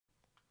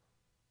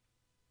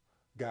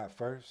God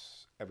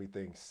first,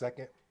 everything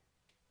second.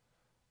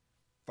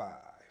 Five,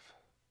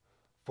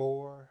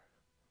 four,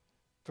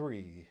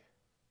 three,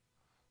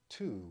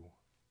 two,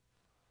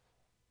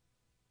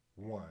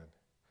 one.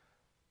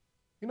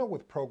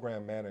 With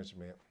program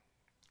management,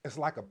 it's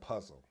like a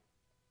puzzle.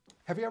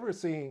 Have you ever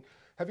seen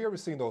have you ever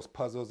seen those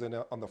puzzles and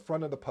on the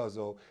front of the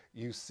puzzle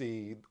you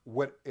see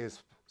what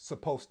is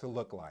supposed to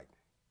look like?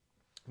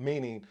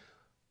 Meaning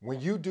when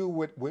you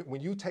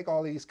take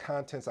all these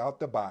contents out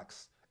the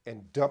box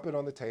and dump it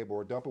on the table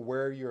or dump it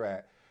where you're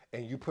at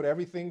and you put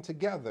everything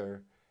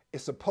together,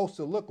 it's supposed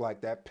to look like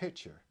that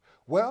picture.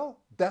 Well,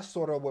 that's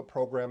sort of what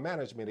program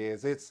management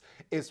is.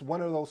 It's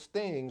one of those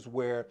things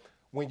where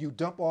when you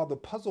dump all the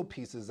puzzle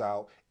pieces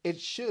out, it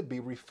should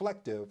be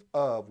reflective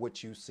of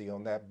what you see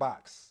on that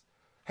box.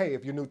 Hey,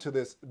 if you're new to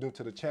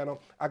the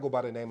channel, I go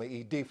by the name of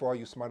ED. For all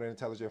you smart and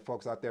intelligent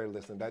folks out there,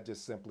 listen, that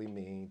just simply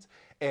means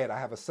Ed. I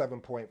have a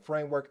 7-point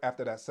framework.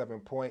 After that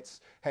 7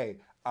 points, hey,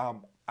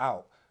 I'm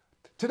out.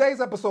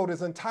 Today's episode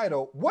is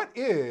entitled, What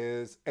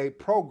is a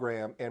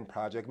Program in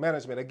Project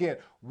Management? Again,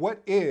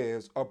 what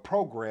is a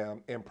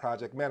program in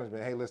project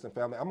management? Hey, listen,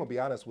 family, I'm going to be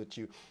honest with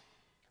you.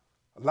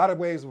 A lot of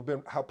ways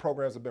how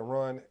programs have been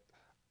run.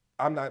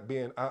 I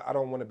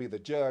don't want to be the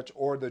judge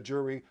or the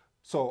jury.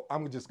 So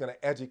I'm just going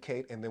to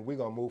educate and then we're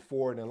going to move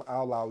forward and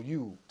I'll allow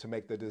you to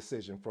make the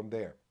decision from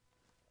there.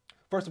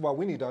 First of all,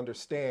 we need to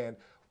understand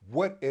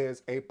what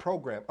is a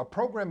program. A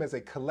program is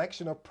a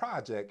collection of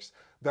projects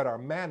that are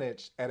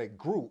managed at a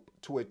group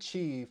to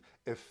achieve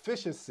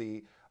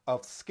efficiency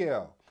of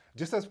scale.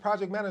 Just as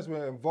project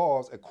management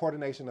involves a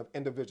coordination of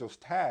individuals'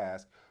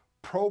 tasks,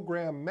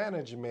 program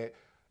management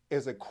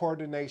is a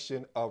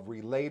coordination of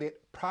related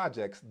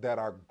projects that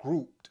are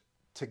grouped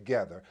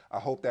together. I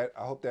hope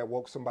that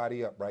woke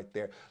somebody up right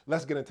there.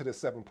 Let's get into the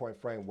 7-point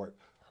framework.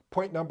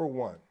 Point number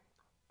 1,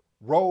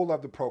 role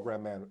of the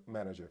program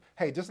manager.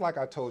 Hey, just like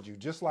I told you,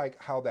 just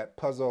like how that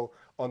puzzle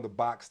on the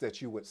box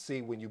that you would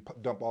see when you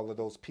dump all of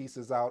those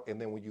pieces out, and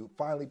then when you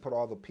finally put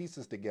all the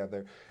pieces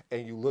together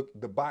and you look,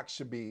 the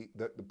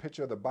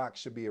picture of the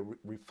box should be a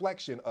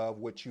reflection of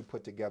what you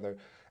put together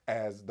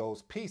as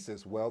those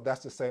pieces. Well,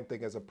 that's the same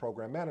thing as a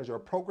program manager. A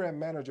program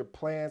manager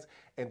plans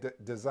and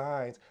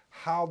designs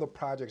how the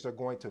projects are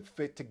going to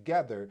fit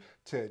together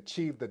to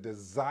achieve the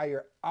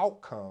desired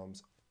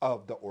outcomes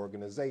of the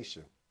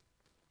organization.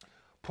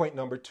 Point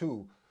number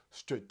 2,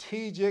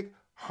 strategic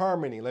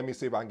harmony. Let me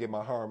see if I can get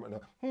my harmony.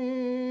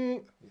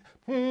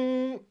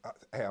 Hey,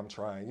 I'm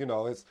trying.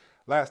 It's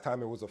last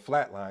time it was a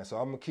flat line, so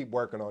I'm gonna keep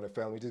working on it,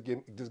 family.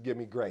 Just give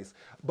me grace.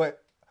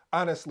 But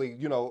honestly,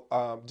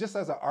 just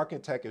as an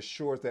architect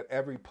assures that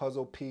every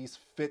puzzle piece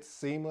fits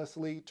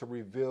seamlessly to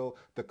reveal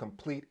the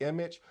complete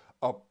image,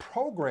 a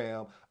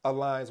program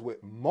aligns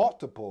with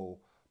multiple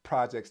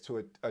projects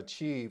to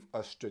achieve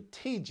a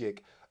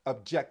strategic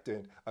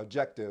objective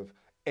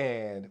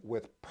and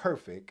with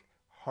perfect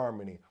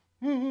harmony.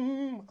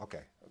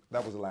 Okay,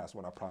 that was the last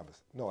one, I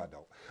promise. No, I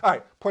don't. All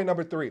right, point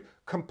number 3,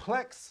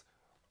 complex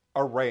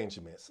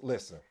arrangements.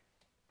 Listen,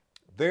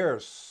 there are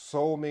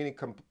so many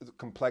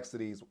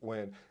complexities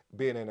when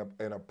being in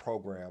a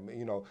program.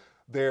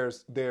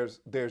 There's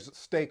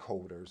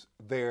stakeholders.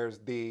 There's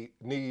the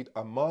need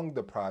among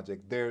the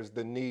project. There's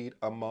the need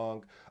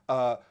among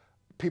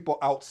people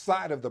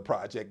outside of the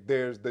project.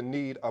 There's the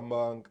need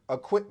among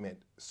equipment,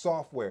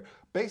 software.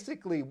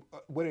 Basically,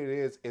 what it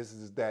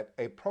is that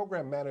a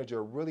program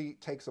manager really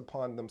takes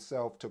upon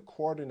themselves to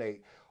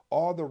coordinate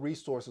all the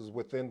resources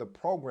within the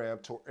program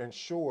to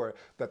ensure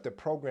that the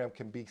program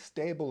can be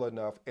stable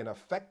enough and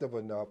effective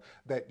enough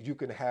that you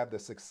can have the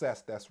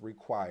success that's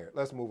required.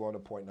 Let's move on to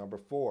point number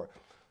 4.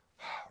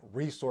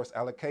 Resource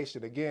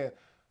allocation. Again,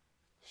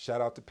 shout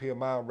out to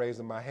PMI. I'm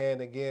raising my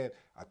hand again.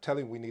 I'm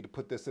telling you, we need to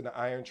put this in the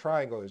iron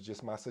triangle. It's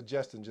just my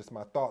suggestion, just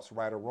my thoughts,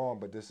 right or wrong,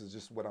 but this is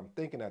just what I'm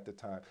thinking at the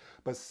time.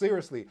 But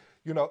seriously,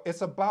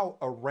 it's about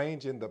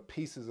arranging the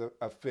pieces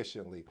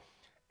efficiently.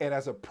 And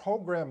as a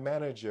program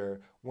manager,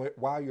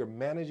 while you're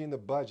managing the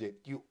budget,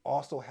 you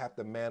also have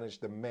to manage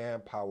the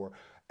manpower.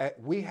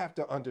 We have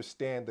to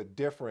understand the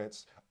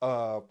difference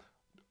of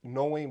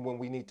knowing when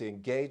we need to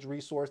engage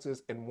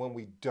resources and when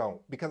we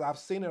don't. Because I've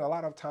seen it a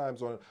lot of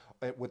times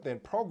within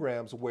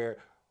programs where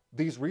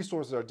these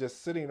resources are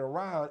just sitting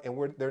around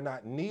and they're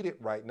not needed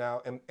right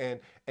now.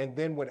 And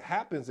then what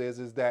happens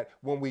is that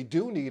when we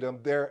do need them,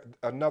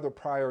 another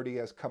priority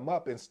has come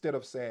up. Instead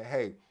of saying,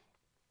 hey,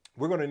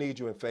 we're going to need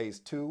you in phase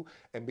 2.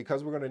 And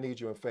because we're going to need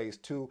you in phase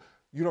 2,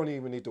 you don't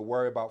even need to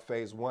worry about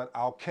phase 1.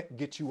 I'll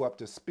get you up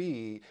to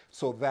speed.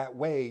 So that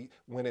way,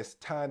 when it's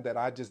time that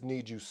I just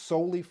need you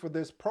solely for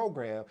this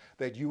program,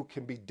 that you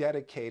can be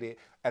dedicated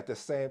at the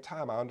same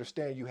time. I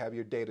understand you have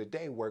your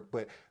day-to-day work,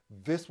 but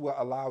this will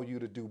allow you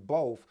to do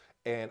both.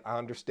 And I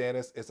understand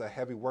it's a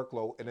heavy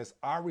workload, and it's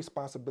our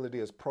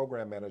responsibility as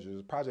program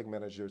managers, project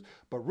managers,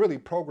 but really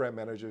program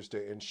managers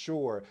to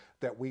ensure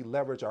that we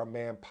leverage our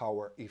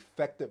manpower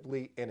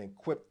effectively and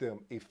equip them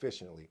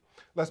efficiently.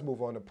 Let's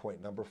move on to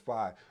point number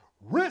 5,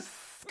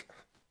 risk.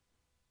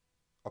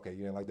 Okay,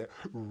 you didn't like that?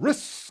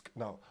 Risk.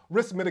 No,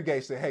 risk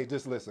mitigation. Hey,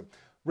 just listen.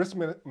 Risk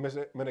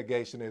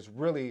mitigation is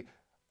really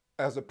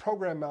as a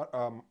program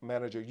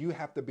manager, you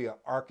have to be an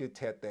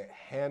architect that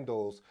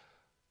handles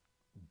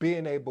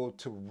being able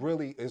to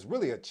really is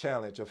really a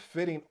challenge of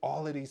fitting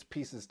all of these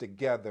pieces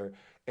together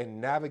and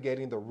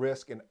navigating the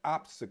risk and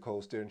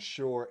obstacles to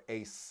ensure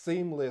a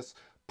seamless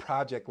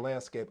project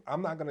landscape.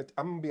 I'm gonna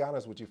be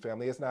honest with you,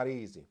 family, it's not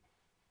easy,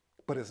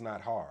 but it's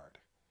not hard.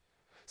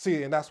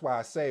 See, and that's why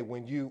I say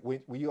when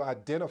you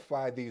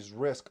identify these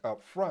risks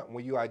up front,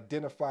 when you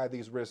identify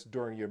these risks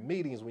during your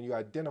meetings, when you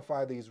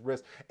identify these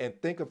risks and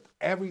think of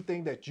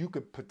everything that you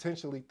could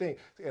potentially think.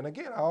 And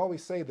again, I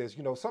always say this,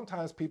 you know,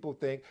 sometimes people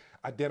think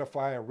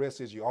identifying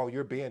risks is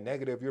you're being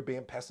negative, you're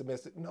being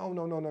pessimistic. No,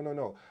 no, no, no, no,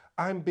 no.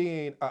 I'm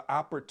being an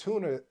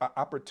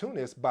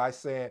opportunist by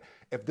saying,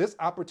 if this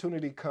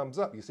opportunity comes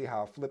up, you see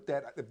how I flipped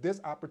that? If this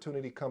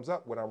opportunity comes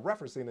up, what I'm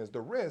referencing is the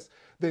risk,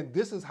 then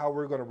this is how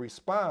we're going to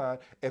respond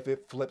if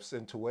it flips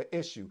into an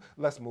issue.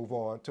 Let's move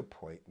on to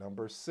point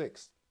number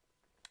 6.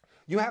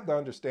 You have to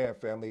understand,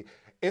 family,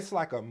 it's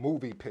like a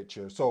movie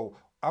picture. So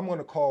I'm going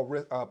to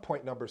call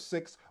point number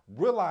 6,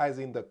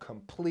 realizing the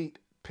complete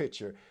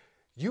picture.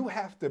 You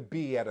have to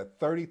be at a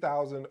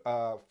 30,000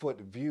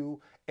 foot view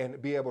and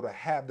be able to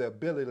have the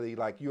ability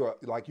like you're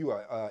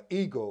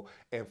eagle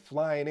and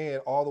flying in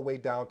all the way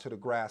down to the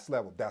grass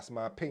level. That's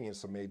my opinion.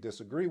 Some may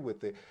disagree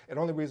with it. And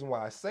the only reason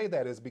why I say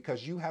that is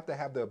because you have to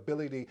have the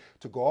ability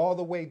to go all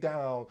the way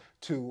down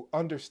to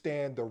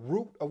understand the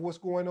root of what's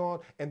going on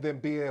and then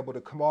be able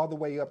to come all the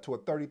way up to a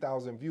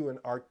 30,000 view and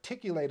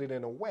articulate it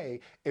in a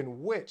way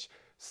in which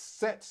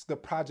sets the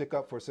project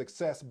up for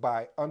success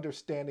by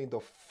understanding the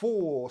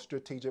full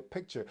strategic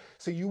picture.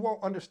 So you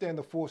won't understand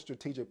the full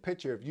strategic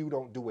picture if you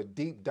don't do a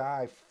deep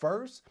dive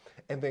first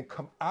and then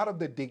come out of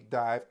the deep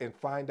dive and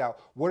find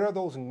out what are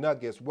those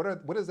nuggets, what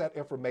is that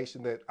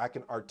information that I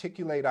can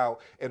articulate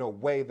out in a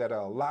way that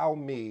allow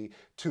me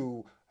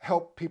to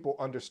help people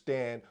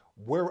understand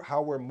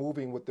how we're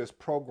moving with this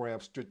program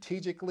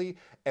strategically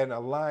and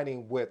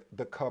aligning with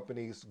the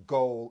company's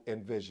goal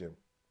and vision.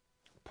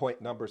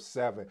 Point number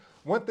 7.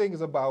 One thing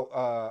is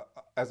about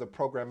as a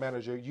program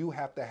manager, you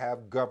have to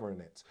have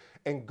governance.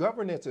 And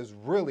governance is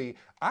really,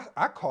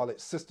 I call it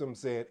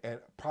systems and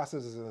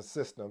processes and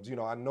systems. You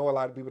know, I know a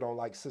lot of people don't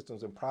like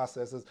systems and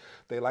processes.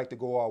 They like to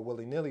go all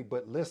willy-nilly.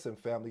 But listen,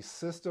 family,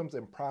 systems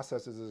and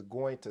processes is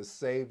going to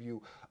save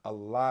you a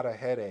lot of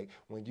headache.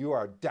 When you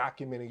are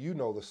documenting, you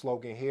know the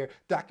slogan here,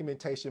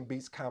 documentation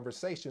beats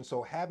conversation.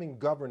 So having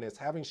governance,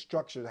 having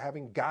structure,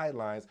 having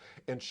guidelines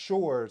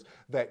ensures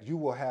that you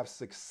will have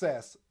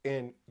success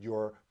in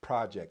your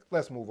project.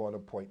 Let's move on to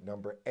point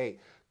number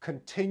 8,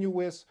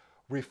 continuous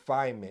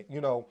refinement. You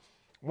know,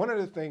 one of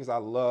the things I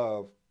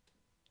love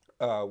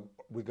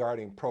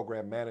regarding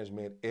program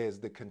management is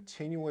the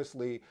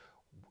continuously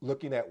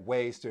looking at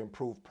ways to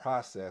improve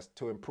process,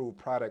 to improve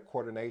product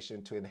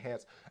coordination, to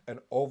enhance an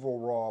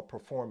overall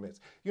performance.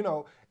 You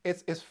know,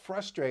 it's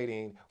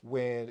frustrating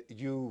when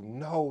you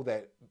know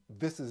that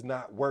this is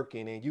not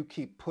working and you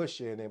keep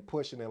pushing and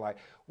pushing and like,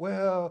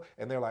 well,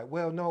 and they're like,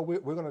 well, no, we're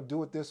going to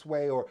do it this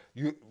way. Or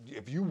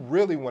if you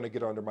really want to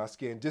get under my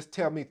skin, just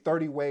tell me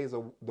 30 ways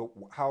of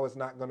how it's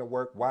not going to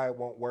work, why it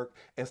won't work,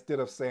 instead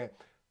of saying,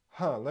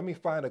 let me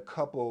find a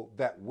couple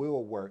that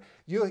will work.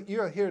 You'll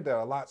hear that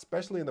a lot,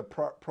 especially in the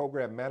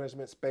program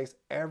management space.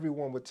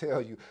 Everyone would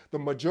tell you, the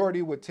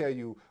majority would tell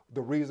you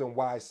the reason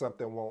why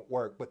something won't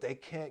work, but they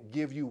can't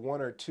give you one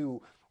or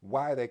two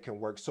why they can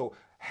work. So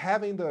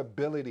having the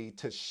ability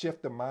to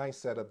shift the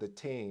mindset of the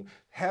team,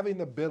 having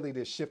the ability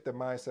to shift the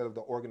mindset of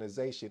the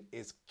organization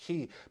is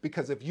key,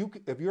 because if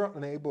you're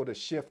unable to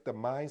shift the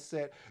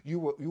mindset, you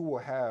will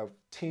have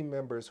team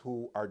members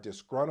who are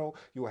disgruntled.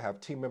 You will have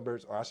team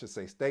members, or I should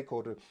say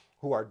stakeholders,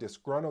 who are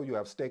disgruntled. You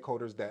have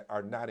stakeholders that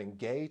are not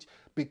engaged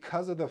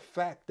because of the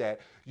fact that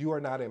you are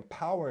not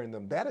empowering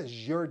them. That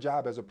is your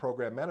job as a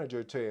program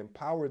manager, to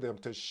empower them,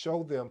 to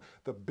show them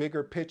the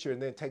bigger picture, and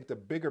then take the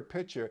bigger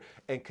picture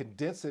and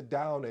condense it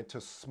down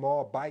into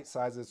small bite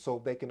sizes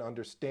so they can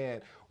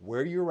understand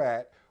where you're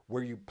at,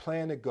 where you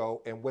plan to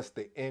go, and what's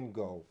the end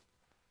goal.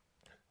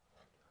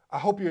 I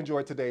hope you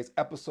enjoyed today's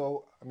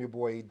episode. I'm your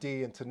boy AD.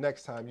 Until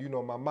next time, you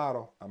know my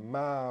motto. I'm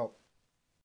out.